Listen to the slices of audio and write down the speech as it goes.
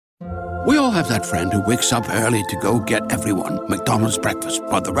We all have that friend who wakes up early to go get everyone McDonald's breakfast,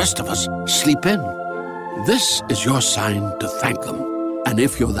 while the rest of us sleep in. This is your sign to thank them. And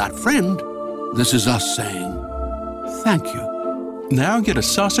if you're that friend, this is us saying thank you. Now get a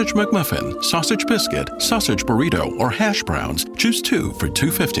sausage McMuffin, sausage biscuit, sausage burrito, or hash browns. Choose 2 for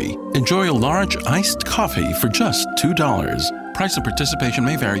 $2.50. Enjoy a large iced coffee for just $2. Price and participation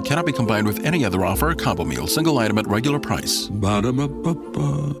may vary. Cannot be combined with any other offer or combo meal. Single item at regular price.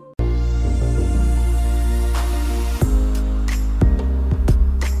 Ba-da-ba-ba-ba.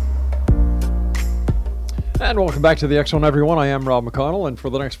 And welcome back to the X Zone, everyone. I am Rob McConnell, and for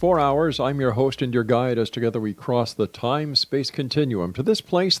the next 4 hours, I'm your host and your guide as together we cross the time-space continuum to this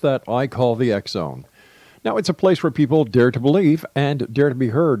place that I call the X Zone. Now, it's a place where people dare to believe and dare to be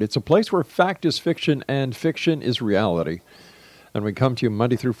heard. It's a place where fact is fiction and fiction is reality. And we come to you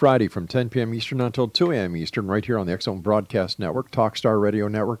Monday through Friday from 10 p.m. Eastern until 2 a.m. Eastern, right here on the X Zone Broadcast Network, Talkstar Radio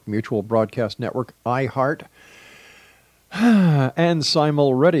Network, Mutual Broadcast Network, iHeart, and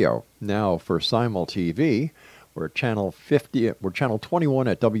Simul Radio. Now for Simul TV, we're channel 21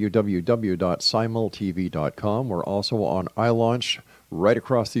 at www.simultv.com. We're also on iLaunch right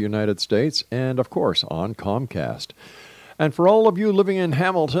across the United States, and of course on Comcast. And for all of you living in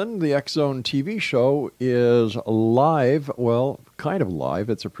Hamilton, the X Zone TV show is live, well, kind of live,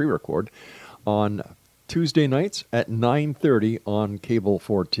 it's a pre-record, on Tuesday nights at 9:30 on Cable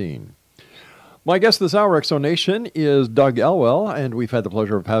 14. My guest this hour, X Zone Nation, is Doug Elwell, and we've had the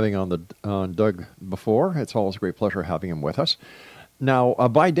pleasure of having on Doug before. It's always a great pleasure having him with us. Now,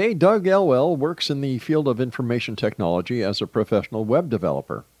 by day, Doug Elwell works in the field of information technology as a professional web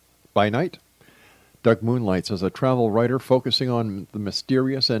developer. By night, Doug moonlights as a travel writer focusing on the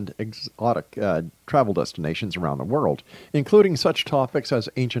mysterious and exotic travel destinations around the world, including such topics as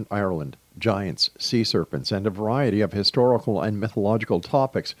ancient Ireland, giants, sea serpents, and a variety of historical and mythological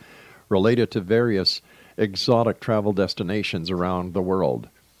topics related to various exotic travel destinations around the world.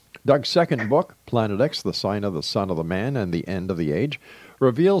 Doug's second book, Planet X, The Sign of the Son of the Man and the End of the Age,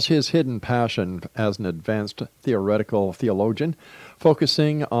 reveals his hidden passion as an advanced theoretical theologian,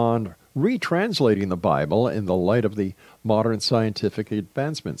 focusing on retranslating the Bible in the light of the modern scientific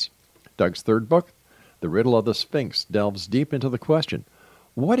advancements. Doug's third book, The Riddle of the Sphinx, delves deep into the question,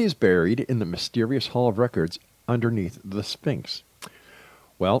 what is buried in the mysterious Hall of Records underneath the Sphinx?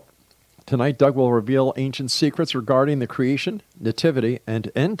 Well, tonight, Doug will reveal ancient secrets regarding the creation, nativity,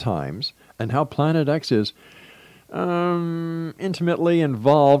 and end times, and how Planet X is intimately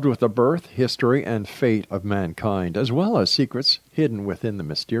involved with the birth, history, and fate of mankind, as well as secrets hidden within the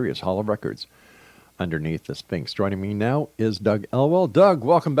mysterious Hall of Records underneath the Sphinx. Joining me now is Doug Elwell. Doug,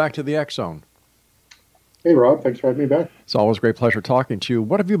 welcome back to the X Zone. Hey, Rob. Thanks for having me back. It's always a great pleasure talking to you.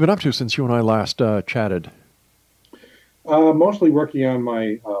 What have you been up to since you and I last chatted? Mostly working on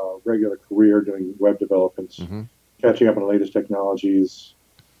my regular career doing web developments, catching up on the latest technologies.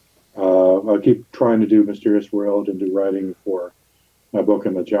 I keep trying to do Mysterious World and do writing for my book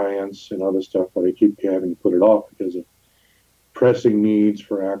on the giants and other stuff, but I keep having to put it off because of pressing needs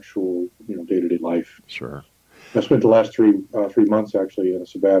for actual, day-to-day life. Sure. I spent the last three months actually in a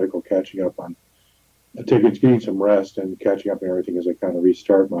sabbatical catching up on getting some rest and catching up on everything as I kind of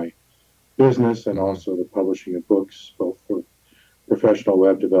restart my business and also the publishing of books, both for professional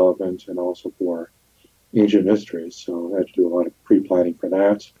web development and also for ancient mysteries. So I had to do a lot of pre-planning for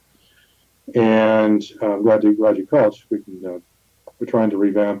that. And I'm glad you called. We're trying to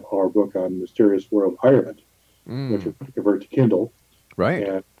revamp our book on Mysterious World Ireland, which we're going to convert to Kindle. Right.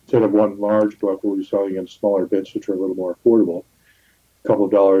 And instead of one large book, we'll be selling in smaller bits, which are a little more affordable. A couple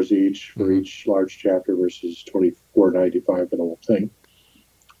of dollars each for each large chapter versus $24.95 for the whole thing.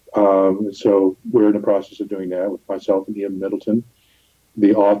 So we're in the process of doing that with myself and Ian Middleton,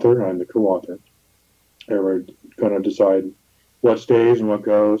 the author. I'm the co-author. And we're going to decide what stays and what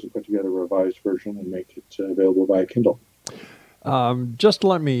goes and put together a revised version and make it available via Kindle. Just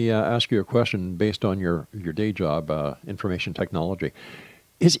let me ask you a question based on your day job, information technology.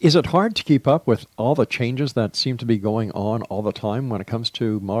 Is it hard to keep up with all the changes that seem to be going on all the time when it comes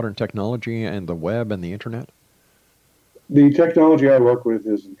to modern technology and the web and the internet? The technology I work with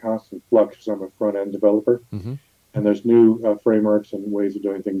is in constant flux because I'm a front-end developer, and there's new frameworks and ways of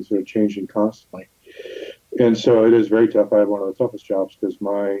doing things that are changing constantly. And so it is very tough. I have one of the toughest jobs because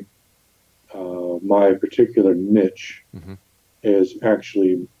my particular niche is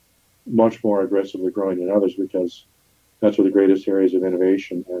actually much more aggressively growing than others because that's where the greatest areas of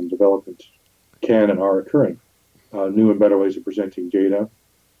innovation and development can and are occurring. New and better ways of presenting data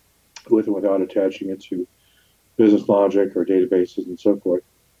with and without attaching it to business logic or databases and so forth.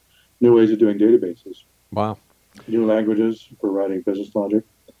 New ways of doing databases. Wow. New languages for writing business logic.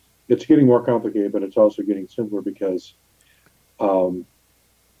 it's getting more complicated, but it's also getting simpler because, in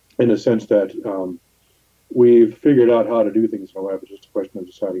the sense that we've figured out how to do things in the web. It's just a question of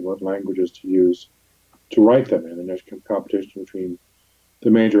deciding what languages to use to write them in. And there's competition between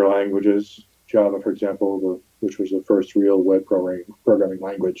the major languages. Java, for example, which was the first real web programming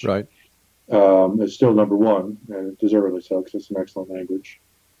language, Right. is still number one, and deservedly so, because it's an excellent language.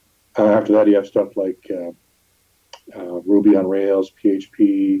 After that, you have stuff like Ruby on Rails,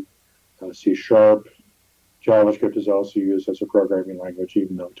 PHP, C#. JavaScript is also used as a programming language,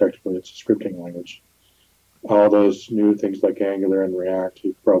 even though technically it's a scripting language. All those new things like Angular and React,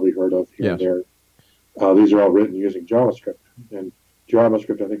 you've probably heard of here and there. These are all written using JavaScript. And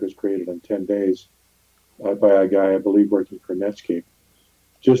JavaScript, I think, was created in 10 days by a guy, I believe, working for Netscape,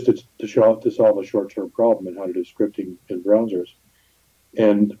 just to solve a short-term problem in how to do scripting in browsers.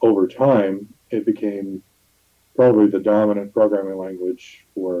 And over time, it became probably the dominant programming language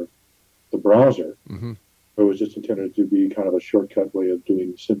for the browser. Mm-hmm. It was just intended to be kind of a shortcut way of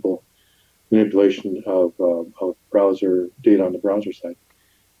doing simple manipulation of browser data on the browser side.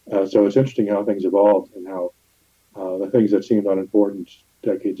 So it's interesting how things evolved and how the things that seemed unimportant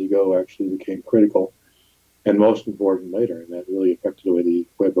decades ago actually became critical and most important later, and that really affected the way the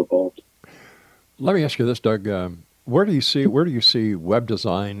web evolved. Let me ask you this, Doug. Where do you see web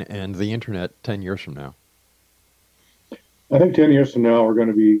design and the internet 10 years from now? I think 10 years from now, we're going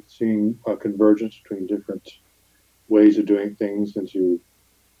to be seeing a convergence between different ways of doing things into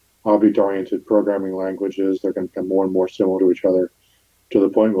object-oriented programming languages. They're going to become more and more similar to each other to the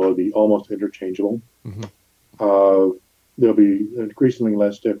point where they'll be almost interchangeable. Mm-hmm. There'll be increasingly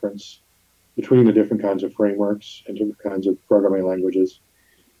less difference between the different kinds of frameworks and different kinds of programming languages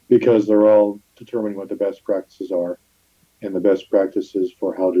because they're all determining what the best practices are and the best practices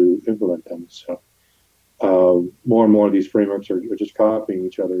for how to implement them. So more and more of these frameworks are just copying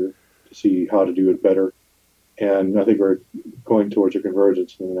each other to see how to do it better. And I think we're going towards a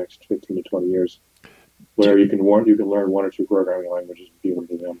convergence in the next 15 to 20 years where you can learn one or two programming languages and be able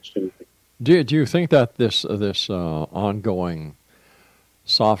to do almost anything. Do you think that this ongoing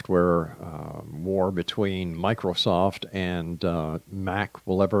software war between Microsoft and Mac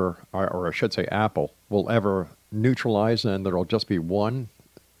will ever, or I should say Apple, will ever neutralize and there'll just be one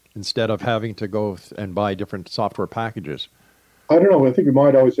instead of having to go and buy different software packages? I don't know. I think we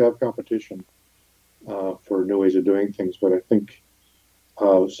might always have competition for new ways of doing things, but I think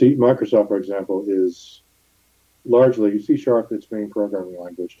Microsoft, for example, is largely C#, its main programming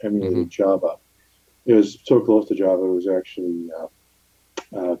language, emulated Java. It was so close to Java, it was actually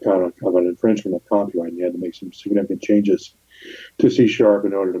kind of an infringement of copyright, and you had to make some significant changes to C#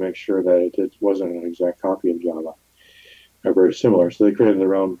 in order to make sure that it wasn't an exact copy of Java. Are very similar, so they created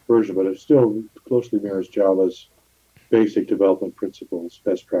their own version, but it still closely mirrors Java's basic development principles,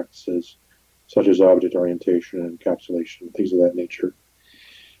 best practices, such as object orientation and encapsulation, things of that nature.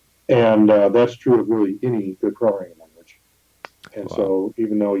 And that's true of really any good programming language. And so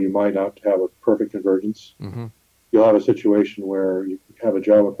even though you might not have a perfect convergence, you'll have a situation where you have a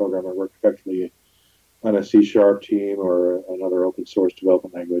Java programmer work effectively on a C# team or another open source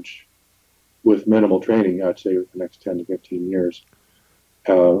development language with minimal training, I'd say, for the next 10 to 15 years,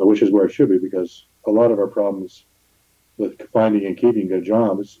 which is where it should be, because a lot of our problems with finding and keeping good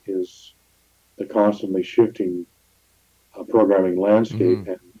jobs is the constantly shifting programming landscape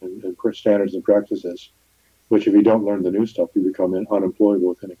and standards and practices, which if you don't learn the new stuff, you become unemployable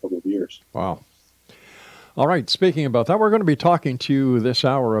within a couple of years. Wow. All right, speaking about that, we're going to be talking to you this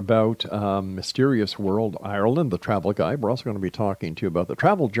hour about Mysterious World Ireland, the travel guide. We're also going to be talking to you about the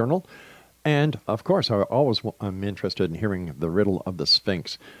Travel Journal. And, of course, I'm interested in hearing the riddle of the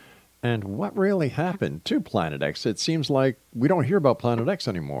Sphinx. And what really happened to Planet X? It seems like we don't hear about Planet X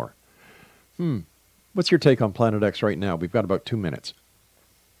anymore. What's your take on Planet X right now? We've got about 2 minutes.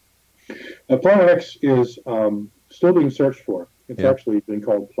 Planet X is still being searched for. It's actually been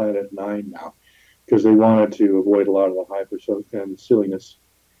called Planet 9 now, because they wanted to avoid a lot of the hype and silliness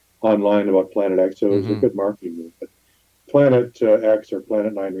online about Planet X. So it was a good marketing move. But Planet X or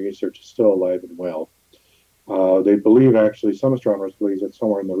Planet 9 research is still alive and well. They believe, actually, some astronomers believe it's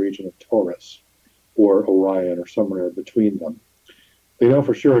somewhere in the region of Taurus or Orion or somewhere between them. They know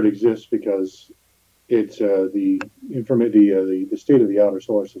for sure it exists because it's the state of the outer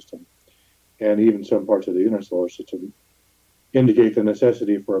solar system and even some parts of the inner solar system indicate the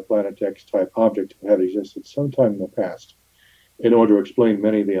necessity for a Planet X type object to have existed sometime in the past in order to explain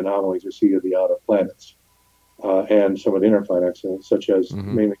many of the anomalies we see of the outer planets. And some of the inner planets, such as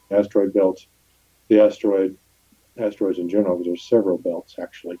mainly the asteroid belt, the asteroids in general, because there's several belts,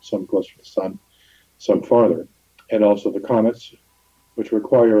 actually, some closer to the sun, some farther, and also the comets, which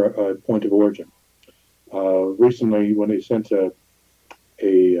require a point of origin. Recently, when they sent a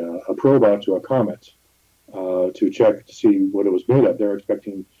probe out to a comet to check to see what it was made of, they're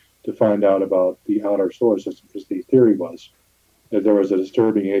expecting to find out about the outer solar system, because the theory was that there was a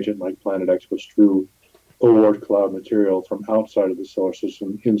disturbing agent like Planet X, which drew Oort cloud material from outside of the solar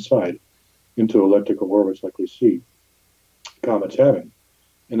system inside into elliptical orbits like we see comets having.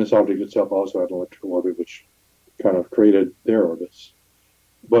 And this object itself also had an elliptical orbit, which kind of created their orbits.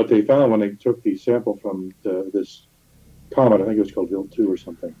 But they found when they took the sample from this comet, I think it was called VIL-2 or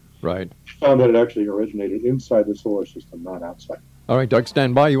something, Right. found that it actually originated inside the solar system, not outside. All right, Doug,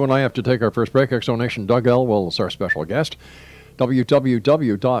 stand by. You and I have to take our first break. Exonation Doug Elwell is our special guest.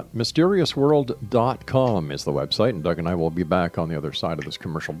 www.mysteriousworld.com is the website, and Doug and I will be back on the other side of this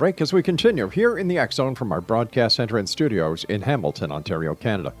commercial break as we continue here in the X Zone from our broadcast center and studios in Hamilton, Ontario,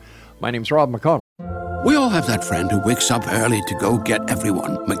 Canada. My name's Rob McConnell. We all have that friend who wakes up early to go get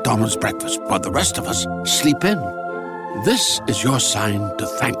everyone McDonald's breakfast, while the rest of us sleep in. This is your sign to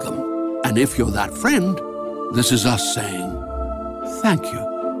thank them. And if you're that friend, this is us saying thank you.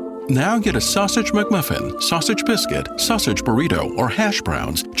 Now get a sausage McMuffin, sausage biscuit, sausage burrito, or hash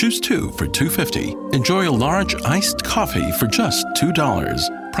browns. Choose 2 for $2.50. Enjoy a large iced coffee for just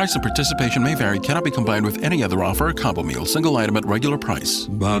 $2. Price and participation may vary. Cannot be combined with any other offer or combo meal. Single item at regular price.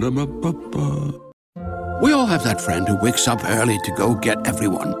 Ba-da-ba-ba-ba. We all have that friend who wakes up early to go get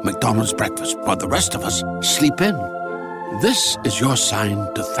everyone McDonald's breakfast, while the rest of us sleep in. This is your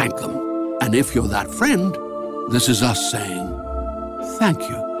sign to thank them. And if you're that friend, this is us saying thank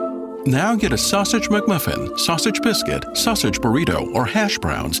you. Now get a sausage McMuffin, sausage biscuit, sausage burrito, or hash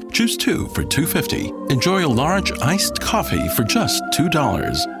browns. Choose 2 for $2.50. Enjoy a large iced coffee for just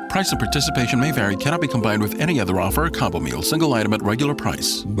 $2. Price and participation may vary. Cannot be combined with any other offer or combo meal. Single item at regular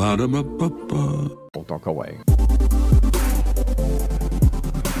price. Ba-da-ba-ba-ba. Don't go away.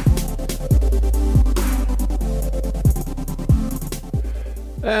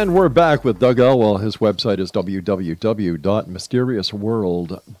 And we're back with Doug Elwell. His website is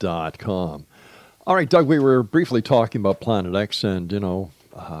www.mysteriousworld.com. All right, Doug, we were briefly talking about Planet X, and,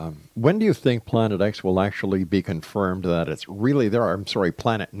 when do you think Planet X will actually be confirmed that it's really there? I'm sorry,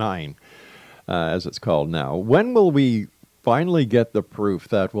 Planet 9, as it's called now. When will we finally get the proof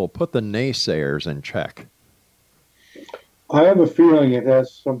that will put the naysayers in check? I have a feeling it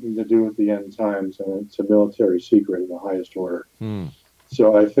has something to do with the end times, and it's a military secret of the highest order.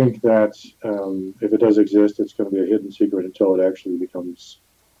 So I think that if it does exist, it's going to be a hidden secret until it actually becomes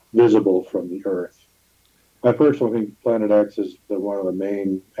visible from the Earth. I personally think Planet X is one of the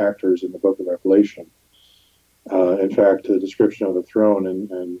main actors in the Book of Revelation. In fact, the description of the throne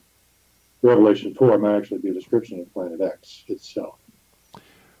in Revelation 4 might actually be a description of Planet X itself.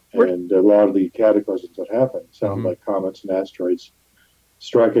 And a lot of the cataclysms that happen sound like comets and asteroids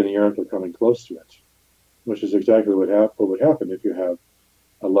striking the Earth or coming close to it, which is exactly what would happen if you have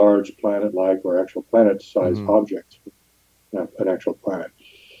a large planet-like or actual planet-sized object, an actual planet,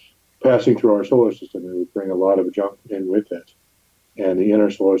 passing through our solar system. It would bring a lot of junk in with it, and the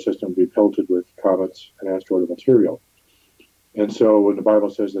inner solar system would be pelted with comets and asteroidal material. And so when the Bible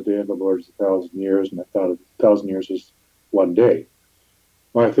says the day of the Lord is 1,000 years, and 1,000 years is one day,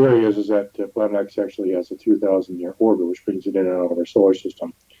 my theory is that Planet X actually has a 2,000-year orbit, which brings it in and out of our solar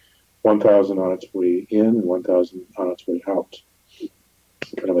system, 1,000 on its way in and 1,000 on its way out.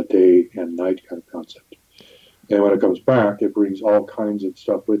 Kind of a day and night kind of concept. And when it comes back, it brings all kinds of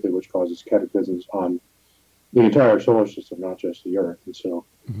stuff with it, which causes cataclysms on the entire solar system, not just the Earth. And so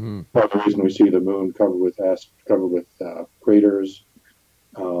part of the reason we see the moon covered with craters,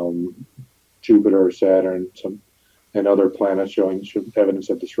 Jupiter, Saturn, and other planets showing evidence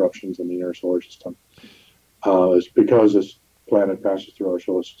of disruptions in the inner solar system is because this planet passes through our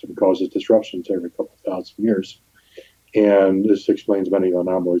solar system and causes disruptions every couple thousand years. And this explains many of the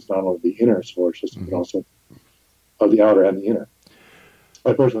anomalies, not only of the inner solar system, but also of the outer and the inner.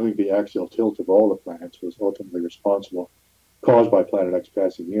 I personally think the axial tilt of all the planets was ultimately caused by Planet X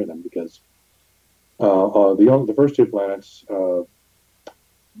passing near them, because the first two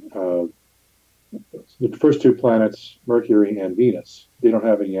planets, Mercury and Venus, they don't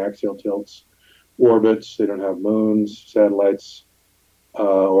have any axial tilts, orbits, they don't have moons, satellites,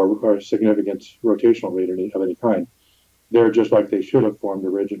 or significant rotational rate of any kind. They're just like they should have formed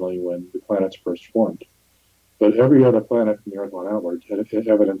originally when the planets first formed. But every other planet from the Earth on outward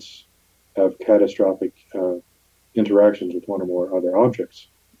evidence of catastrophic interactions with one or more other objects.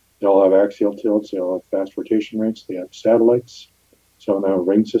 They all have axial tilts, they all have fast rotation rates, they have satellites, some of them have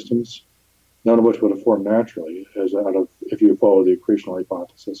ring systems, none of which would have formed naturally, if you follow the accretional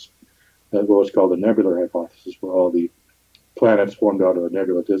hypothesis, what was called the nebular hypothesis, where all the planets formed out of a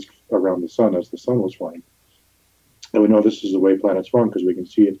nebula disk around the sun as the sun was forming. And we know this is the way planets form because we can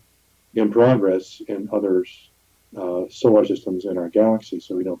see it in progress in other solar systems in our galaxy,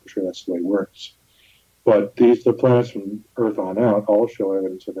 so we know for sure that's the way it works. But the planets from Earth on out all show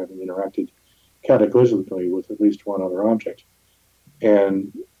evidence of having interacted cataclysmically with at least one other object.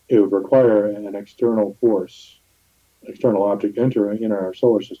 And it would require an external force, external object entering in our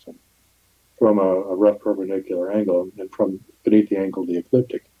solar system from a rough perpendicular angle and from beneath the angle of the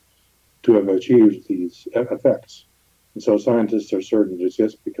ecliptic to have achieved these effects. And so scientists are certain it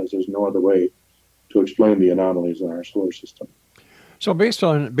exists because there's no other way to explain the anomalies in our solar system. So based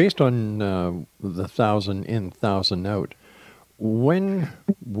on the 1,000 in, 1,000 out, when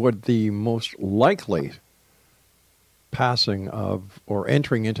would the most likely passing of or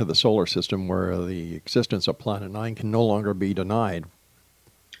entering into the solar system where the existence of Planet 9 can no longer be denied,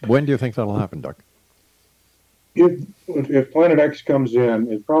 when do you think that'll happen, Doug? If Planet X comes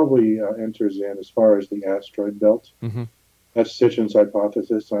in, it probably enters in as far as the asteroid belt. Mm-hmm. That's Sitchin's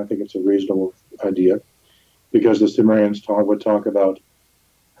hypothesis, and I think it's a reasonable idea because the Sumerians would talk about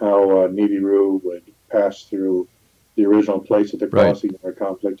how Nibiru would pass through the original place of the crossing and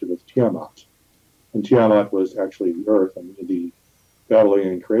conflicted with Tiamat. And Tiamat was actually the Earth, and the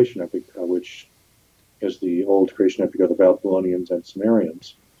Babylonian creation epic, which is the old creation epic of the Babylonians and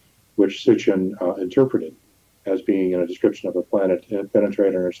Sumerians, which Sitchin interpreted as being a description of a planet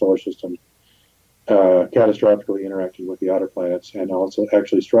penetrating our solar system, catastrophically interacting with the outer planets, and also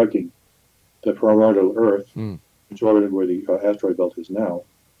actually striking the primordial Earth, which orbited where the asteroid belt is now,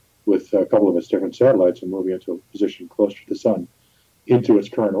 with a couple of its different satellites and moving into a position closer to the sun, into its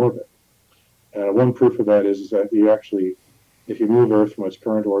current orbit. And one proof of that is that you actually, if you move Earth from its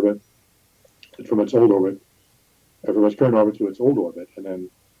current orbit, from its current orbit to its old orbit, and then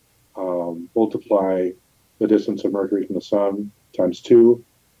multiply the distance of Mercury from the sun times 2,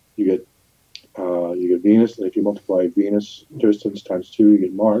 you get Venus. And if you multiply Venus distance times 2, you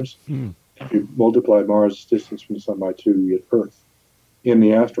get Mars. If you multiply Mars' distance from the sun by 2, you get Earth in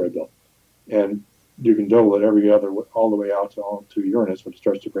the asteroid belt. And you can double it all the way out to Uranus when it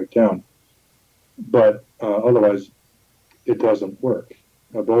starts to break down. But otherwise, it doesn't work.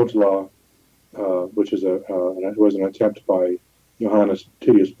 Bode's law, which is was an attempt by Johannes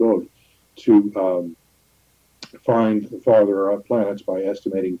Titius Bode to find the farther out planets by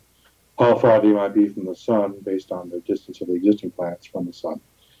estimating how far they might be from the sun based on the distance of the existing planets from the sun.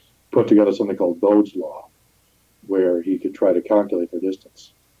 Put together something called Bode's law, where he could try to calculate their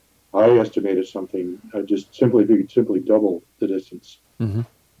distance. I estimated something if you could simply double the distance, and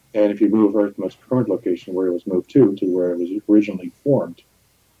if you move Earth from its current location where it was moved to where it was originally formed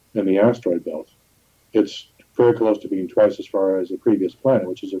in the asteroid belt, it's very close to being twice as far as the previous planet,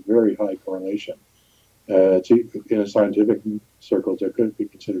 which is a very high correlation. In scientific circles, there could be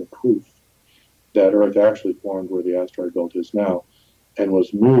considered a proof that Earth actually formed where the asteroid belt is now and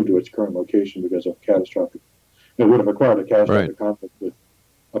was moved to its current location because of catastrophic. It would have required a catastrophic conflict with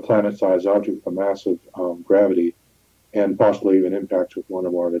a planet-sized object with a massive gravity and possibly even impact with one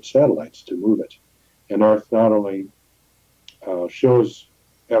or more of its satellites to move it. And Earth not only shows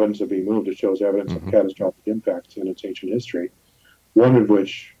evidence of being moved, it shows evidence of catastrophic impacts in its ancient history, one of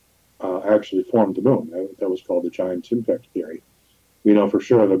which actually formed the moon. That was called the giant impact theory. We know for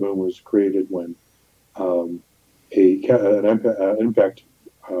sure the moon was created when an impact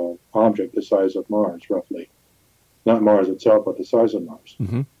object the size of Mars, roughly, not Mars itself, but the size of Mars,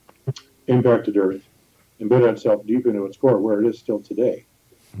 impacted Earth, embedded itself deep into its core, where it is still today.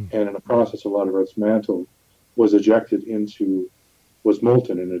 And in the process, a lot of Earth's mantle was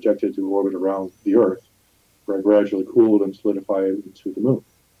molten and ejected to orbit around the Earth, where it gradually cooled and solidified into the moon.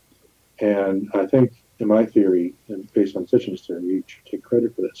 And I think, in my theory, and based on Sitchin's theory, we should take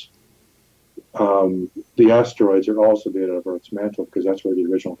credit for this. The asteroids are also made out of Earth's mantle because that's where the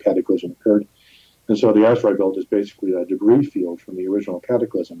original cataclysm occurred. And so the asteroid belt is basically a debris field from the original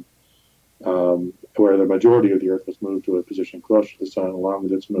cataclysm, where the majority of the Earth was moved to a position closer to the sun along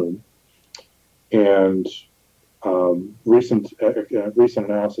with its moon. And recent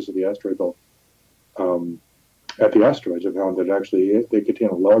analysis of the asteroid belt at the asteroids have found that actually they contain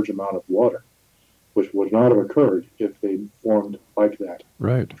a large amount of water, which would not have occurred if they formed like that.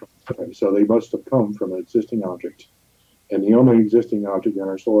 Right. So they must have come from an existing object. And the only existing object in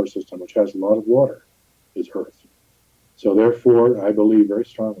our solar system which has a lot of water is Earth. So therefore, I believe very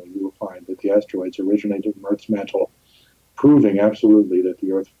strongly you will find that the asteroids originated from Earth's mantle, proving absolutely that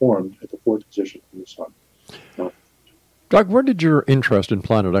the Earth formed at the fourth position from the sun. Now, Doug, where did your interest in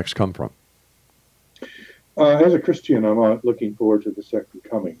Planet X come from? As a Christian, I'm looking forward to the second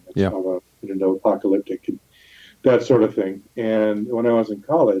coming. I'm apocalyptic. that sort of thing. And when I was in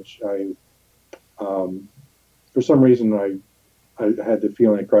college, for some reason, I had the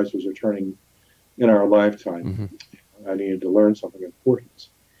feeling that Christ was returning in our lifetime. Mm-hmm. I needed to learn something important.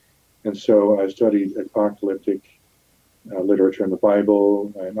 And so I studied apocalyptic literature in the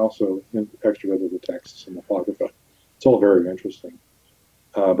Bible and also extra biblical texts in the Apocrypha. It's all very interesting.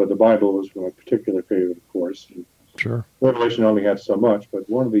 But the Bible was my particular favorite, of course. And Sure. Revelation only had so much, but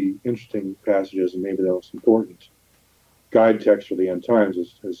one of the interesting passages, and maybe the most important guide text for the end times,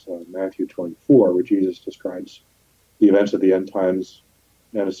 is Matthew 24, where Jesus describes the events of the end times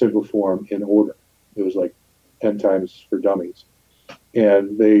in a simple form in order. It was like end times for dummies.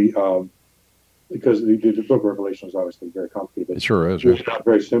 And they, because the book of Revelation is obviously very complicated, but It sure is. it's not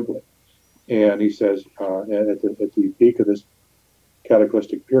very simply. And he says, at the peak of this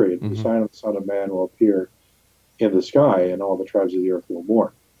cataclysmic period, Mm-hmm. the sign of the Son of Man will appear in the sky, and all the tribes of the earth will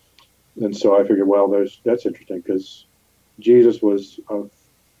mourn. And so I figured, well, that's interesting, because Jesus'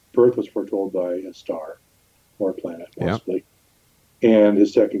 birth was foretold by a star or a planet, possibly. Yeah. And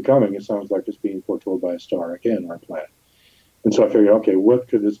his second coming, it sounds like it's being foretold by a star again, or a planet. And so I figured, okay, what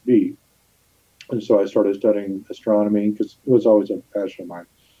could this be? And so I started studying astronomy, because it was always a passion of mine.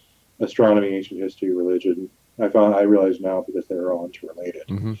 Astronomy, ancient history, religion. I realize now, because they're all interrelated.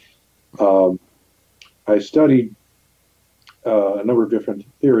 Mm-hmm. I studied a number of different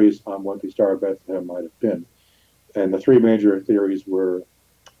theories on what the Star of Bethlehem might have been. And the three major theories were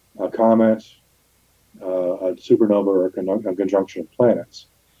a comet, a supernova, or a conjunction of planets.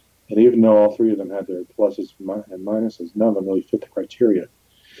 And even though all three of them had their pluses and minuses, none of them really fit the criteria.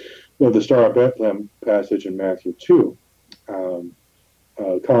 Well, the Star of Bethlehem passage in Matthew 2,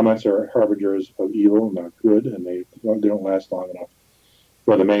 comets are harbingers of evil, not good, and they don't last long enough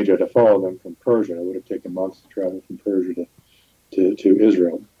for the Magi to follow them from Persia. It would have taken months to travel from Persia to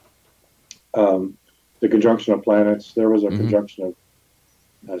Israel. The conjunction of planets, there was a conjunction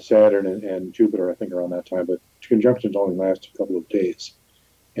of Saturn and Jupiter, I think, around that time, but conjunctions only last a couple of days.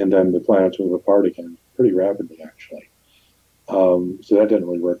 And then the planets move apart again pretty rapidly, actually. So that didn't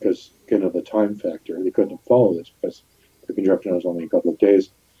really work because, again, of the time factor. They couldn't follow this because the conjunction was only a couple of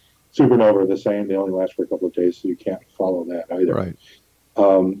days. Supernova are the same. They only last for a couple of days, so you can't follow that either. Right.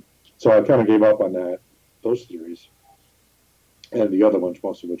 So I kind of gave up on those theories. And the other ones,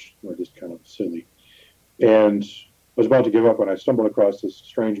 most of which were just kind of silly. And I was about to give up when I stumbled across this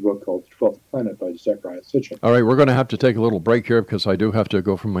strange book called The 12th Planet by Zechariah Sitchin. All right, we're going to have to take a little break here because I do have to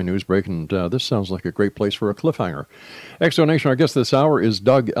go from my news break, and this sounds like a great place for a cliffhanger. Exonation, our guest this hour is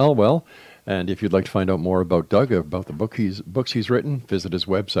Doug Elwell, and if you'd like to find out more about Doug, about the books he's written, visit his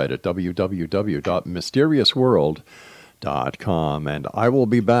website at www.mysteriousworld.com. And I will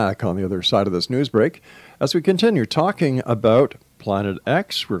be back on the other side of this news break as we continue talking about Planet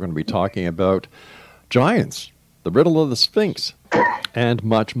X. We're going to be talking about giants, the riddle of the Sphinx, and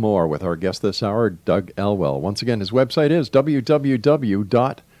much more with our guest this hour, Doug Elwell. Once again, his website is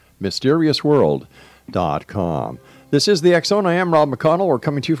www.mysteriousworld.com. This is the X Zone. I am Rob McConnell. We're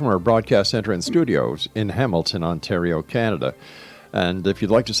coming to you from our broadcast center and studios in Hamilton, Ontario, Canada. And if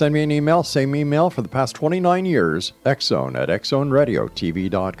you'd like to send me an email, same email for the past 29 years,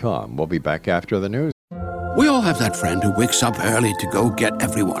 xzone@xzoneradiotv.com. We'll be back after the news. We all have that friend who wakes up early to go get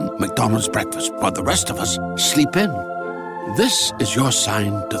everyone McDonald's breakfast, while the rest of us sleep in. This is your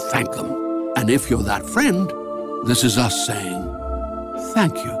sign to thank them. And if you're that friend, this is us saying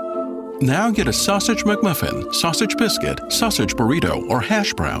thank you. Now get a sausage McMuffin, sausage biscuit, sausage burrito, or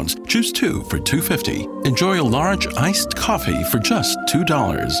hash browns. Choose 2 for $2.50. Enjoy a large iced coffee for just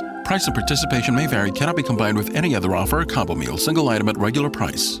 $2. Price and participation may vary. Cannot be combined with any other offer or combo meal. Single item at regular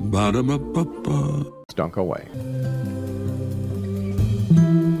price. Ba-da-ba-ba-ba. Don't go away.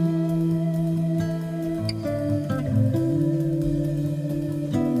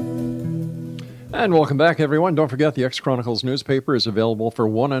 And welcome back, everyone. Don't forget, the X Chronicles newspaper is available for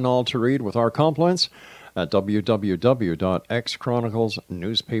one and all to read with our compliments at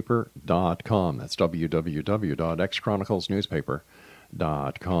www.xchroniclesnewspaper.com. That's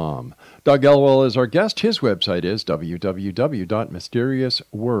www.xchroniclesnewspaper.com. Doug Elwell is our guest. His website is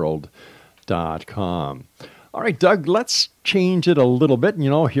www.mysteriousworld.com. All right, Doug, let's change it a little bit. You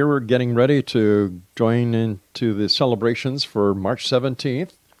know, here we're getting ready to join into the celebrations for March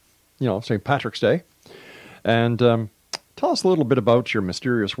 17th. You know, St. Patrick's Day. And tell us a little bit about your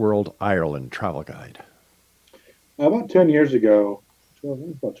Mysterious World Ireland travel guide. About 10 years ago,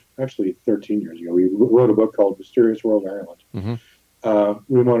 actually 13 years ago, we wrote a book called Mysterious World Ireland. Mm-hmm.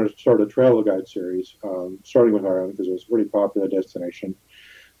 We wanted to start a travel guide series, starting with Ireland because it was a pretty popular destination.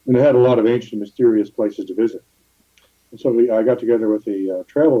 And it had a lot of ancient, mysterious places to visit. I got together with a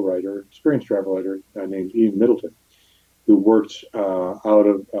experienced travel writer named Ian Middleton, who worked out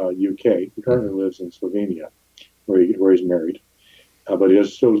of UK. He currently lives in Slovenia, where he's married, but he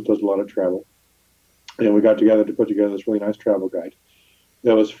still does a lot of travel. And we got together to put together this really nice travel guide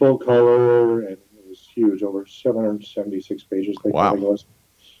that was full color, and it was huge, over 776 pages. I think Wow. it was.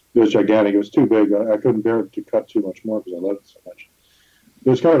 It was gigantic. It was too big. I couldn't bear to cut too much more because I loved it so much. It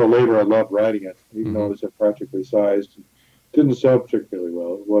was kind of a labor. I loved writing it, even though it was practically sized. It didn't sell particularly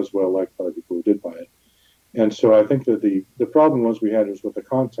well. It was well liked by the people who did buy it. And so I think that the problem was with the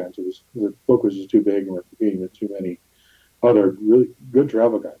content. The book was just too big, and we're competing with too many other really good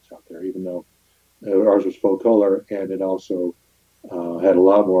travel guides out there, even though ours was full color, and it also had a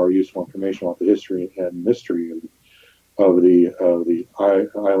lot more useful information about the history and mystery of the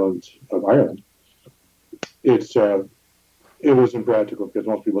island of Ireland. It was impractical because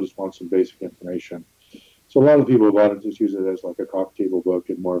most people just want some basic information. So a lot of people wanted to just use it as like a coffee table book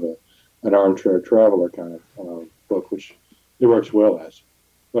and more of an armchair traveler kind of book, which it works well as.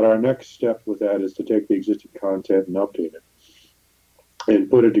 But our next step with that is to take the existing content and update it and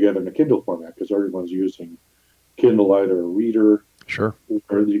put it together in a Kindle format, because everyone's using Kindle, either a reader, Sure.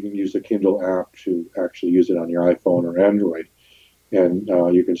 or you can use the Kindle app to actually use it on your iPhone or Android. And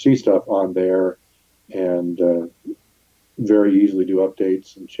you can see stuff on there and very easily do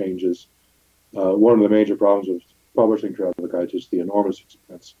updates and changes. One of the major problems with publishing travel guides is the enormous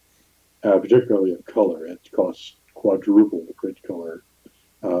expense, particularly of color. It costs quadruple the print color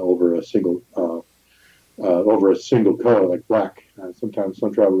over a single color, like black. Sometimes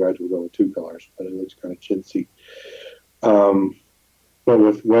some travel guides will go with two colors, but it looks kind of chintzy. But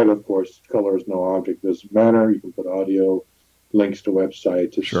with web, of course, color is no object. There's manner. You can put audio, links to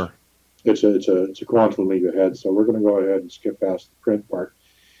websites. Sure. It's a quantum leap ahead. So we're going to go ahead and skip past the print part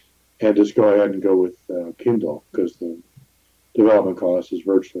and just go ahead and go with Kindle, because the development cost is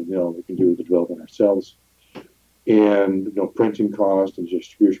virtually nil. We can do the development ourselves, and printing cost and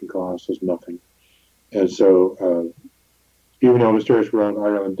distribution cost is nothing. And so, even though Mysterious World of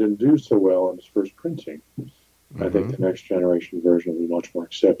Ireland didn't do so well in its first printing, I think the next generation version will be much more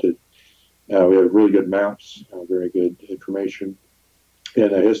accepted. We have really good maps, very good information,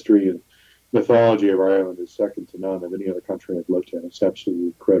 and the history and mythology of Ireland is second to none of any other country I've looked at. It's absolutely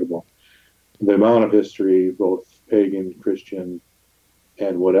incredible. The amount of history, both pagan, Christian,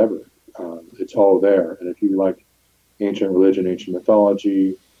 and whatever, it's all there. And if you like ancient religion, ancient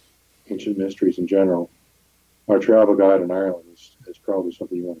mythology, ancient mysteries in general, our travel guide in Ireland is probably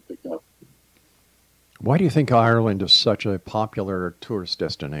something you want to pick up. Why do you think Ireland is such a popular tourist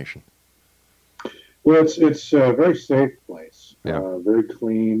destination? Well, it's a very safe place. Yeah. Very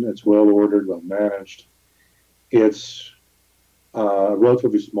clean. It's well ordered, well managed. It's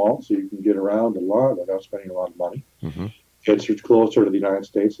relatively small, so you can get around a lot without spending a lot of money. Mm-hmm. It's closer to the United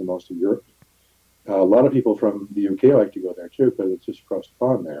States than most of Europe. A lot of people from the UK like to go there too, because it's just across the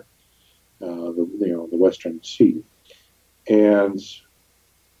pond there, the Western Sea, and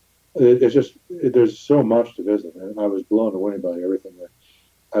it's just there's so much to visit, and I was blown away by everything there.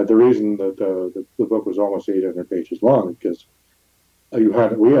 The reason that the book was almost 800 pages long, because we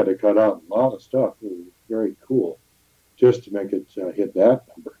had to cut out a lot of stuff. It was very cool just to make it hit that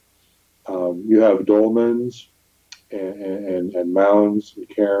number. You have dolmens and mounds and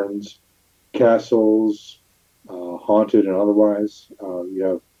cairns, castles, haunted and otherwise. You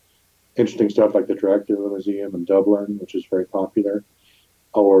have interesting stuff like the Dracula Museum in Dublin, which is very popular.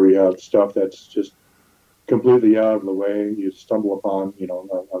 Or you have stuff that's just completely out of the way. You stumble upon,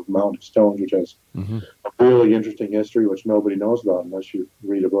 a mound of stones, which has a really interesting history, which nobody knows about unless you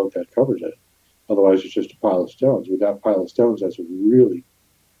read a book that covers it. Otherwise, it's just a pile of stones. With that pile of stones, that's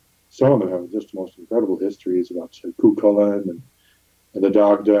some of them have just the most incredible histories about Cuchulainn and the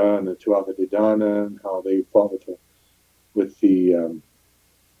Dagda and the Tuatha De Danann, and how they fought with the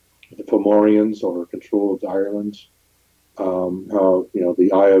Fomorians over control of Ireland. How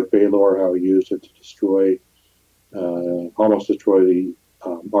the Eye of Baelor, how he used it to almost destroy the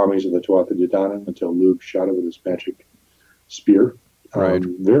armies of the Tuatha De Danann until Luke shot it with his magic spear. Right.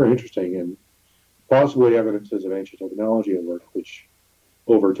 Very interesting, and possibly evidences of ancient technology at work, which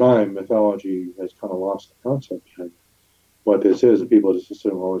over time mythology has kind of lost the concept behind what this is, and people just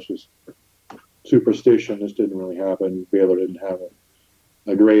assume, it's just superstition. This didn't really happen. Baelor didn't have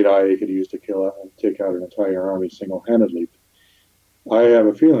a great eye he could use to take out an entire army single-handedly. I have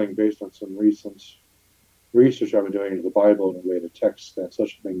a feeling, based on some recent research I've been doing into the Bible and the way the text, that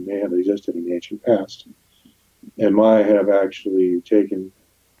such a thing may have existed in the ancient past, and might have actually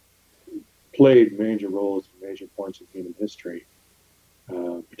played major roles in major points in human history,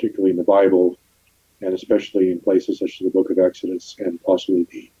 particularly in the Bible. and especially in places such as the Book of Exodus and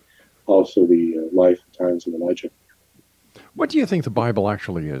possibly the life and times of Elijah. What do you think the Bible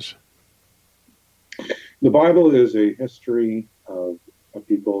actually is? The Bible is a history of a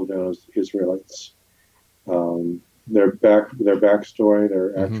people known as the Israelites. Their backstory,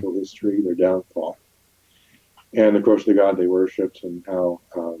 their actual history, their downfall, and of course the God they worshipped and how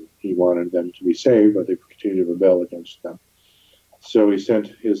He wanted them to be saved, but they continued to rebel against them. So He sent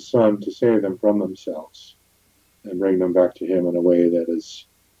His Son to save them from themselves and bring them back to Him in a way that is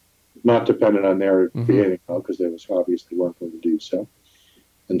not dependent on their behaving well, because they was obviously weren't going to do so.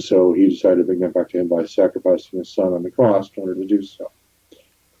 And so He decided to bring them back to Him by sacrificing His Son on the cross in order to do so.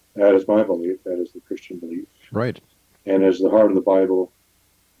 That is my belief. That is the Christian belief. Right. And as the heart of the Bible,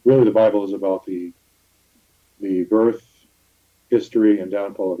 really the Bible is about the birth, history, and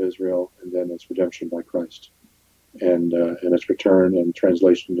downfall of Israel, and then its redemption by Christ, and its return and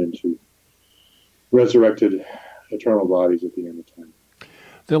translation into resurrected eternal bodies at the end of time.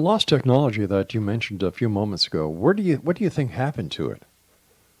 The lost technology that you mentioned a few moments ago, what do you think happened to it?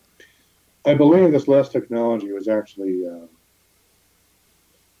 I believe this lost technology was actually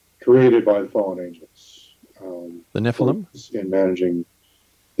created by the fallen angels. The Nephilim? In managing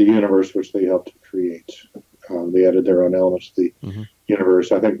the universe which they helped to create. They added their own elements to the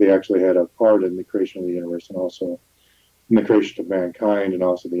universe. I think they actually had a part in the creation of the universe and also in the creation of mankind and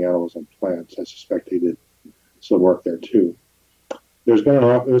also the animals and plants. I suspect they did some work there too. There's kind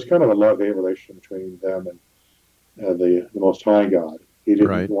of a love-hate relationship between them and the Most High God. He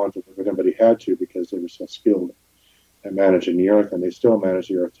didn't want to work with them, but he had to because they were so skilled at managing the earth, and they still manage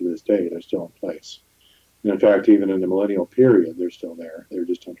the earth to this day. They're still in place. And in fact, even in the millennial period, they're still there. They're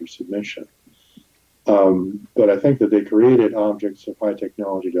just under submission. But I think that they created objects of high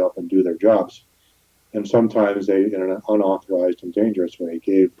technology to help them do their jobs. And sometimes they, in an unauthorized and dangerous way,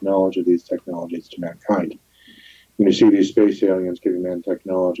 gave knowledge of these technologies to mankind. When you see these space aliens giving man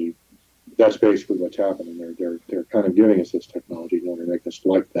technology, that's basically what's happening. They're kind of giving us this technology in order to make us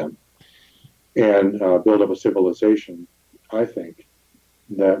like them and build up a civilization, I think,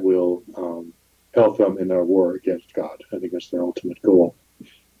 that will help them in their war against God. I think that's their ultimate goal,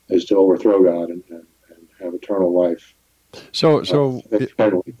 is to overthrow God and have eternal life. So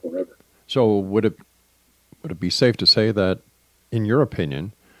forever. So would it be safe to say that, in your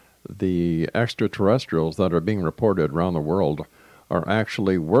opinion, the extraterrestrials that are being reported around the world are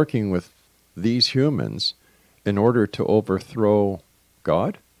actually working with these humans in order to overthrow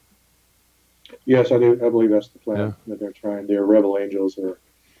God? Yes, I do. I believe that's the plan that they're trying. Their rebel angels are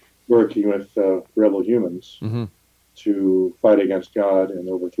working with rebel humans to fight against God and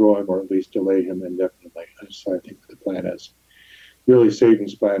overthrow Him, or at least delay Him indefinitely. That's, I think, what the plan is. Really,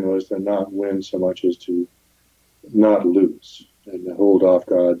 Satan's plan was to not win so much as to not lose and to hold off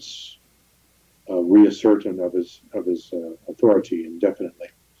God's reassertion of his authority indefinitely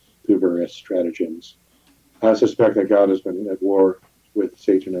through various stratagems. I suspect that God has been at war with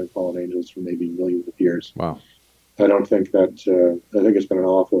Satan and fallen angels for maybe millions of years. Wow. I don't think that, I think it's been an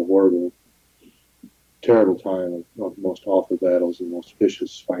awful, horrible, terrible time of most awful battles and most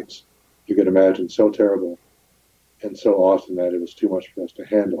vicious fights. You could imagine, so terrible and so awesome that it was too much for us to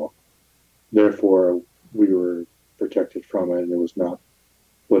handle. Therefore, we were protected from it, and it was not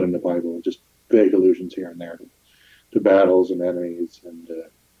put in the Bible. Just vague allusions here and there to battles and enemies and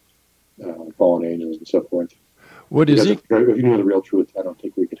fallen angels and so forth. If you knew the real truth, I don't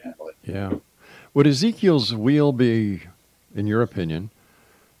think we could handle it. Yeah. Would Ezekiel's wheel be, in your opinion,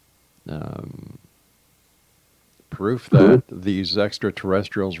 proof that these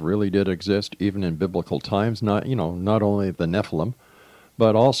extraterrestrials really did exist, even in biblical times? Not only the Nephilim,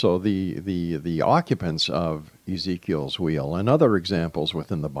 but also the occupants of Ezekiel's wheel and other examples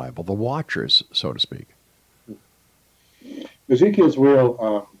within the Bible, the watchers, so to speak. Ezekiel's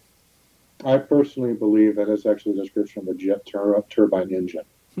wheel, I personally believe that is actually a description of a jet turbine engine.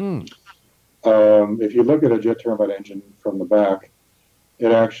 If you look at a jet turbine engine from the back,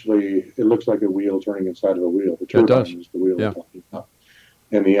 it looks like a wheel turning inside of a wheel. The turbine is the wheel we're talking about,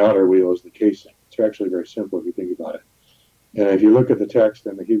 and the outer wheel is the casing. It's actually very simple if you think about it. And if you look at the text,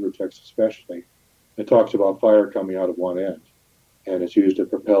 and the Hebrew text especially, it talks about fire coming out of one end, and it's used to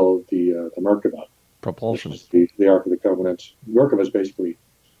propel the Merkabah. Propulsion. The Ark of the Covenant. Merkabah is basically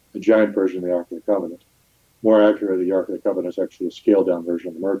a giant version of the Ark of the Covenant. More accurately, the Ark of the Covenant is actually a scaled-down version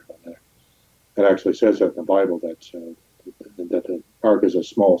of the Merkabah. It actually says that in the Bible that the Ark is a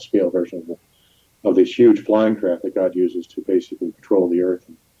small-scale version of these huge flying craft that God uses to basically patrol the earth.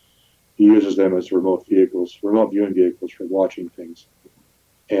 And He uses them as remote viewing vehicles for watching things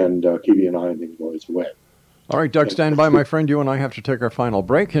and keeping an eye on things while He's away. All right, Doug, stand by, my friend. You and I have to take our final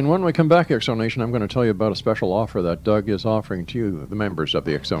break. And when we come back, X Zone Nation, I'm going to tell you about a special offer that Doug is offering to you, the members of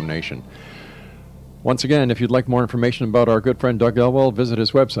the X Zone Nation. Once again, if you'd like more information about our good friend Doug Elwell, visit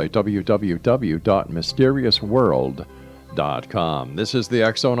his website, www.mysterioustworld.com. This is the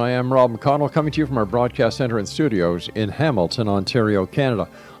X Zone. I am Rob McConnell, coming to you from our broadcast center and studios in Hamilton, Ontario, Canada,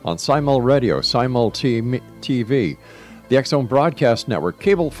 on Simul Radio, Simul TV, the X Zone Broadcast Network,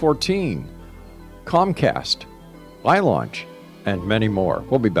 Cable 14, Comcast, iLaunch, and many more.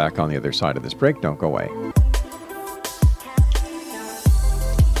 We'll be back on the other side of this break. Don't go away.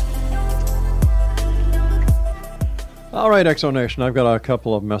 All right, X Zone Nation, I've got a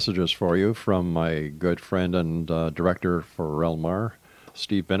couple of messages for you from my good friend and director for Relmar,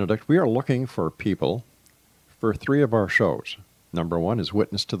 Steve Benedict. We are looking for people for 3 of our shows. Number 1 is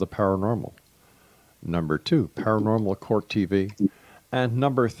Witness to the Paranormal. Number 2, Paranormal Court TV. And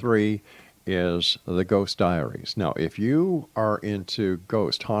number 3 is The Ghost Diaries. Now, if you are into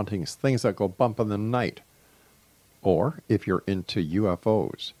ghost hauntings, things that go bump in the night, or if you're into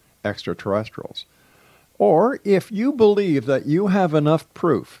UFOs, extraterrestrials, or if you believe that you have enough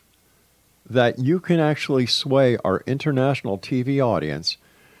proof that you can actually sway our international TV audience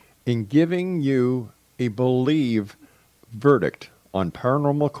in giving you a believe verdict on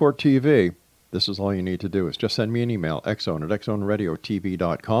Paranormal Court TV, this is all you need to do is just send me an email,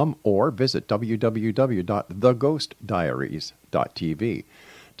 xzone@xzoneradiotv.com, or visit www.theghostdiaries.tv,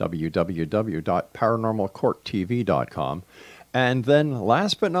 www.paranormalcourttv.com, and then,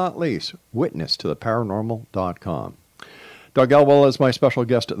 last but not least, witnesstotheparanormal.com. Doug Elwell is my special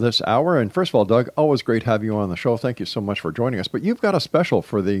guest this hour. And first of all, Doug, always great to have you on the show. Thank you so much for joining us. But you've got a special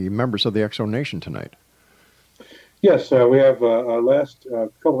for the members of the X Zone Nation tonight. Yes, we have last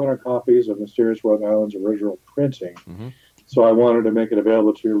couple hundred copies of Mysterious World Island's original printing. Mm-hmm. So I wanted to make it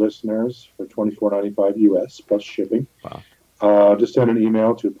available to your listeners for $24.95 US plus shipping. Wow. Just send an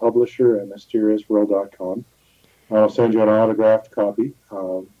email to publisher@mysteriousworld.com. I'll send you an autographed copy,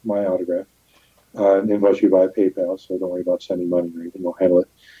 my autograph, and invoice you by PayPal, so don't worry about sending money or anything. We'll handle it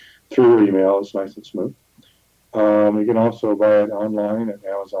through your email. It's nice and smooth. You can also buy it online at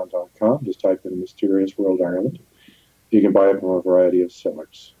Amazon.com. Just type in Mysterious World Ireland. You can buy it from a variety of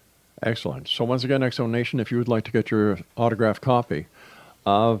sellers. Excellent. So once again, X Zone Nation, if you would like to get your autographed copy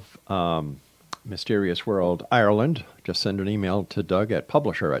of Mysterious World Ireland, just send an email to Doug at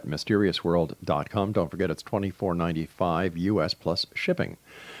publisher@mysteriousworld.com. Don't forget it's $24.95 US plus shipping.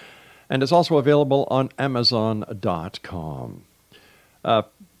 And it's also available on Amazon.com.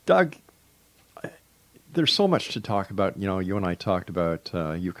 Doug, there's so much to talk about. You know, you and I talked about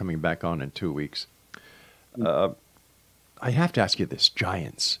you coming back on in 2 weeks. I have to ask you this,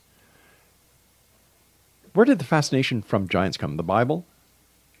 giants. Where did the fascination from giants come? The Bible?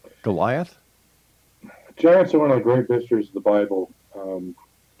 Goliath? Giants are one of the great mysteries of the Bible.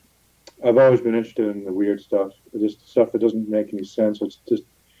 I've always been interested in the weird stuff, just stuff that doesn't make any sense. It's just,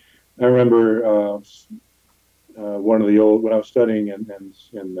 I remember one of the old, when I was studying in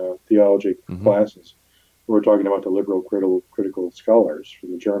theology classes, we were talking about the liberal critical scholars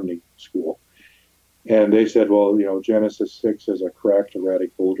from the Germany school. And they said, well, you know, Genesis 6 is a cracked,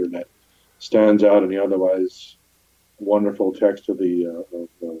 erratic boulder that stands out in the otherwise wonderful text of the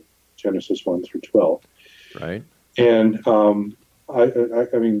Genesis 1 through 12. Right. And I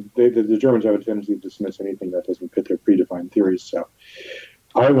mean, the Germans have a tendency to dismiss anything that doesn't fit their predefined theories. So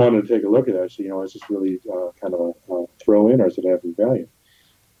I wanted to take a look at that. So, you know, is this really kind of a throw in, or is it having value?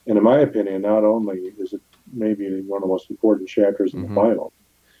 And in my opinion, not only is it maybe one of the most important chapters in the Bible,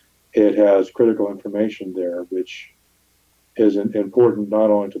 it has critical information there, which is important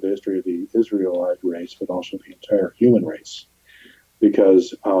not only to the history of the Israelite race, but also the entire human race.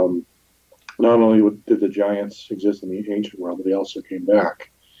 Because not only did the giants exist in the ancient world, but they also came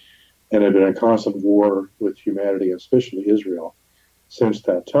back and had been in constant war with humanity, especially Israel, since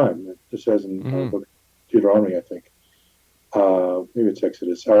that time. It says in the book of Deuteronomy, I think. Maybe it's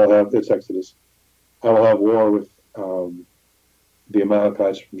Exodus. It's Exodus. I will have war with the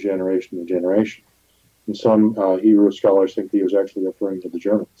Amalekites from generation to generation. And some Hebrew scholars think he was actually referring to the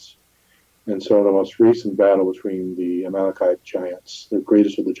Germans. And so the most recent battle between the Amalekite giants, the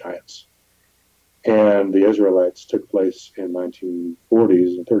greatest of the giants, and the Israelites took place in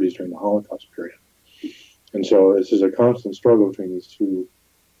 1940s and 30s during the Holocaust period. And so this is a constant struggle between these two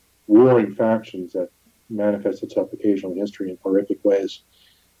warring factions that manifests itself occasionally in history in horrific ways.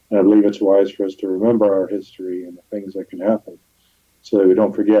 And I believe it's wise for us to remember our history and the things that can happen so that we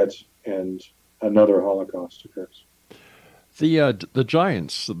don't forget and another Holocaust occurs. The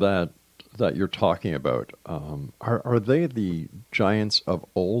giants that you're talking about, are they the giants of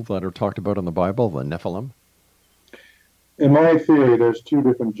old that are talked about in the Bible, the Nephilim? In my theory, there's two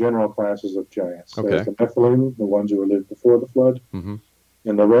different general classes of giants. Okay. There's the Nephilim, the ones who lived before the flood, Mm-hmm.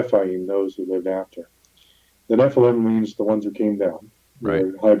 and the Rephaim, those who lived after. The Nephilim means the ones who came down. Right.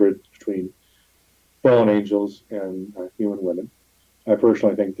 They're a hybrid between fallen angels and human women. I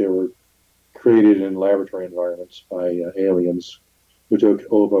personally think they were created in laboratory environments by aliens who took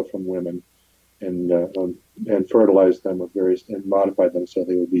ova from women and fertilized them with various and modified them so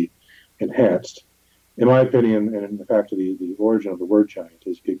they would be enhanced. In my opinion, and in fact, the origin of the word giant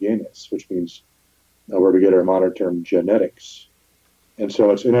is gigantes, which means where we get our modern term genetics. And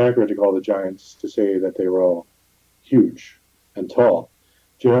so it's inaccurate to call the giants to say that they were all huge and tall.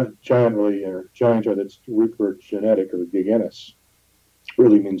 Giant or that's root word genetic or gigantes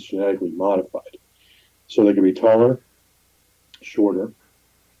really means genetically modified. So they could be taller, shorter,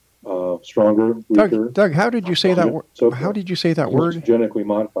 stronger, weaker. Doug, how did you say that word? So how did you say that word? Genetically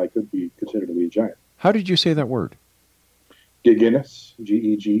modified could be considered to be a giant. How did you say that word? Gigantes,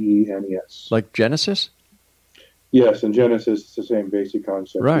 Gegenes. Like Genesis? Yes, in Genesis, it's the same basic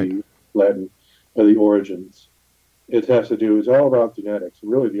concept, Right. the Latin, or the origins. It has to do, it's all about genetics.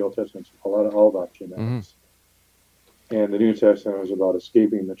 Really, the Old Testament's all about genetics. And the New Testament is about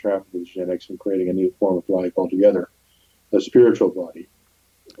escaping the trap of these genetics and creating a new form of life altogether, a spiritual body,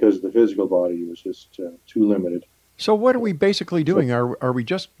 because the physical body was just too limited. So what are we basically doing? Are we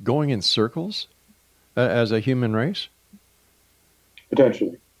just going in circles as a human race?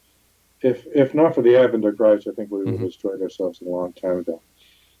 Potentially. If not for the advent of Christ, I think we would have destroyed ourselves a long time ago.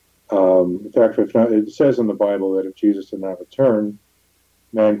 In fact, it says in the Bible that if Jesus did not return,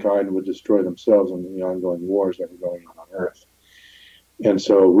 mankind would destroy themselves in the ongoing wars that were going on earth. And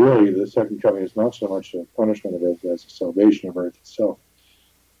so really the second coming is not so much a punishment of earth as a salvation of earth itself,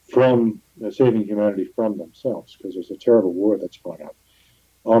 from saving humanity from themselves, because there's a terrible war that's going on.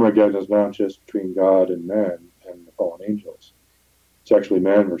 Armageddon is not just between God and man and the fallen angels. It's actually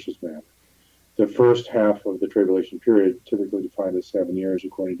man versus man. The first half of the tribulation period, typically defined as 7 years,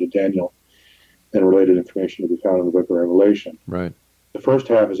 according to Daniel, and related information to be found in the book of Revelation. Right. The first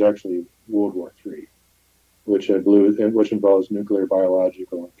half is actually World War III, which involves nuclear,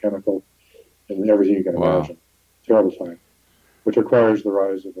 biological, and chemical, and everything you can imagine. Terrible time, which requires the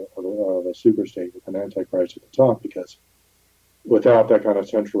rise of a superstate with an antichrist at the top, because without that kind of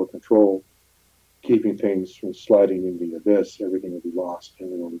central control, keeping things from sliding into the abyss, everything will be lost, and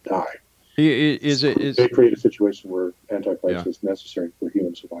everyone will die. They create a situation where Antichrist is necessary for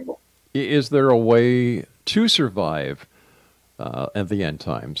human survival. Is there a way to survive at the end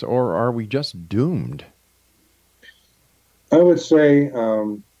times, or are we just doomed? I would say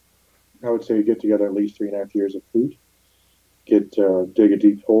get together at least 3.5 years of food. Dig a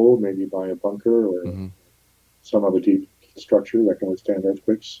deep hole, maybe buy a bunker or some other deep structure that can withstand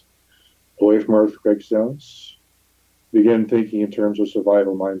earthquakes. Away from earthquake zones. Begin thinking in terms of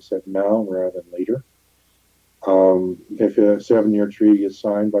survival mindset now rather than later. If a 7-year treaty is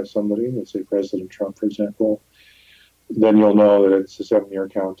signed by somebody, let's say President Trump, for example, then you'll know that it's a 7-year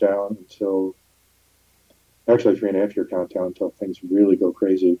countdown until, actually 3.5-year countdown until things really go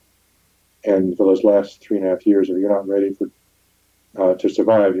crazy. And for those last 3.5 years, if you're not ready to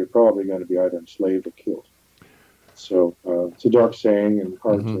survive, you're probably going to be either enslaved or killed. So it's a dark saying and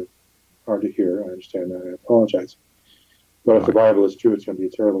hard to hear. I understand that. I apologize. But if the Bible is true, it's going to be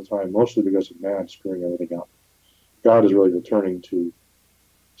a terrible time, mostly because of man screwing everything up. God is really returning to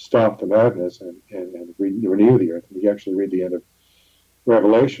stop the madness and renew the earth. We actually read the end of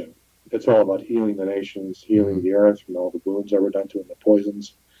Revelation. It's all about healing the nations, healing the earth from all the wounds that were done to it, the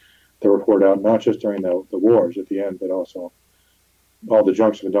poisons that were poured out, not just during the wars at the end, but also all the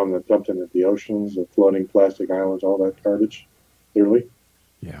junks have been dumped into the oceans, the floating plastic islands, all that garbage, literally.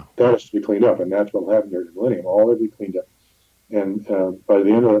 Yeah. That has to be cleaned up, and that's what will happen during the millennium. All will be cleaned up. And by the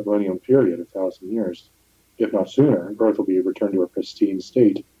end of that millennium period, 1,000 years, if not sooner, Earth will be returned to a pristine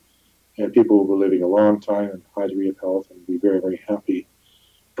state, and people will be living a long time in high degree of health and be very, very happy,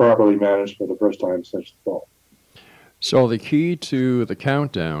 properly managed for the first time since the fall. So the key to the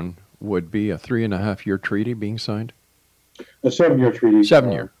countdown would be a 3.5-year treaty being signed? A 7-year treaty.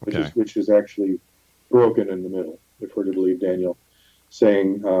 7-year, okay. Which is actually broken in the middle, if we're to believe Daniel,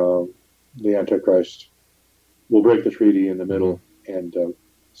 saying the Antichrist will break the treaty in the middle and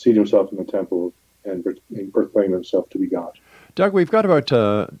seat himself in the temple and proclaim himself to be God. Doug, we've got about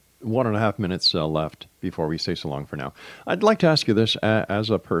 1.5 minutes left before we say so long for now. I'd like to ask you this as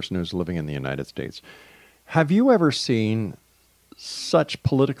a person who's living in the United States. Have you ever seen such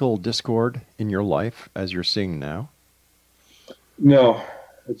political discord in your life as you're seeing now? No.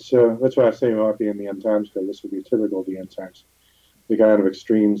 That's why I say it might be in the end times, because this would be typical of the end times. The kind of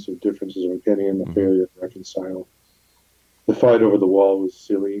extremes of differences of opinion, the failure to reconcile. The fight over the wall was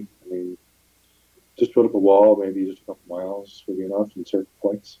silly. I mean, just put up a wall, maybe just a couple miles would be enough in certain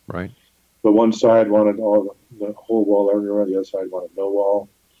points. Right. But one side wanted the whole wall everywhere. The other side wanted no wall.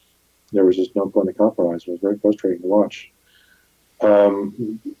 There was just no point of compromise. It was very frustrating to watch.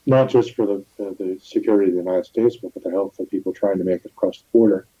 Not just for the security of the United States, but for the health of people trying to make it across the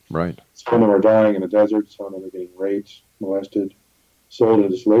border. Right. Some of them are dying in the desert. Some of them are getting raped, molested, sold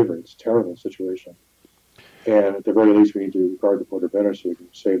into slavery. It's a terrible situation. And at the very least, we need to guard the border better so we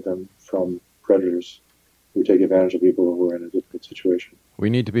can save them from predators who take advantage of people who are in a difficult situation. We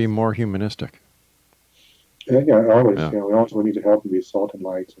need to be more humanistic. Yeah, always. Yeah. We also need to help and be salt and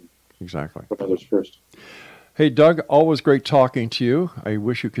light and exactly put others first. Hey, Doug, always great talking to you. I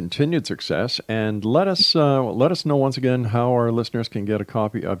wish you continued success, and let us know once again how our listeners can get a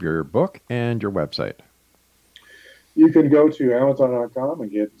copy of your book and your website. You can go to Amazon.com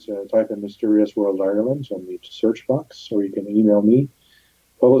and type in Mysterious World Ireland in the search box, or you can email me,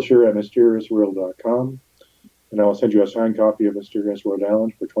 publisher@mysteriousworld.com, and I will send you a signed copy of Mysterious World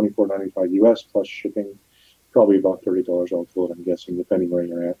Ireland for $24.95 US plus shipping, probably about $30 all told, I'm guessing, depending where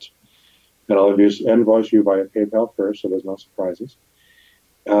you're at. And I'll invoice you via PayPal first, so there's no surprises.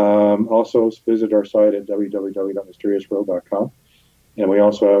 Also, visit our site at www.mysteriousworld.com. And we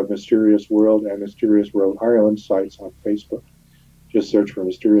also have Mysterious World and Mysterious World Ireland sites on Facebook. Just search for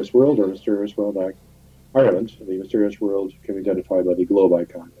Mysterious World or Mysterious World Ireland. The Mysterious World can be identified by the globe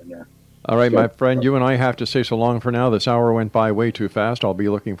icon in there. All right, my friend, you and I have to say so long for now. This hour went by way too fast. I'll be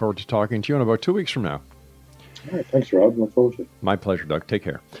looking forward to talking to you in about 2 weeks from now. All right, thanks, Rob. Look forward to it. My pleasure, Doug. Take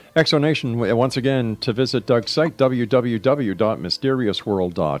care. Exonation, once again, to visit Doug's site,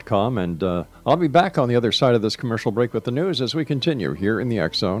 www.mysteriousworld.com. And I'll be back on the other side of this commercial break with the news as we continue here in the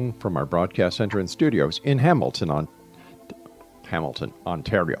X Zone from our broadcast center and studios in Hamilton,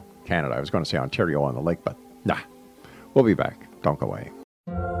 Ontario, Canada. I was going to say Ontario on the lake, but nah. We'll be back. Don't go away.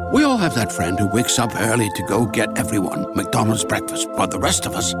 We all have that friend who wakes up early to go get everyone McDonald's breakfast, while the rest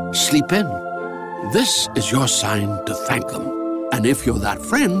of us sleep in. This is your sign to thank them. And if you're that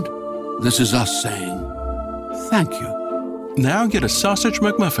friend, this is us saying thank you. Now get a sausage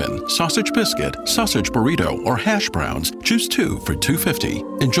McMuffin, sausage biscuit, sausage burrito, or hash browns. Choose 2 for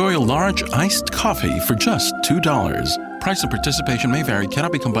 $2.50. Enjoy a large iced coffee for just $2. Price and participation may vary.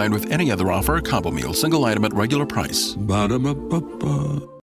 Cannot be combined with any other offer or combo meal. Single item at regular price. Ba-da-ba-ba-ba.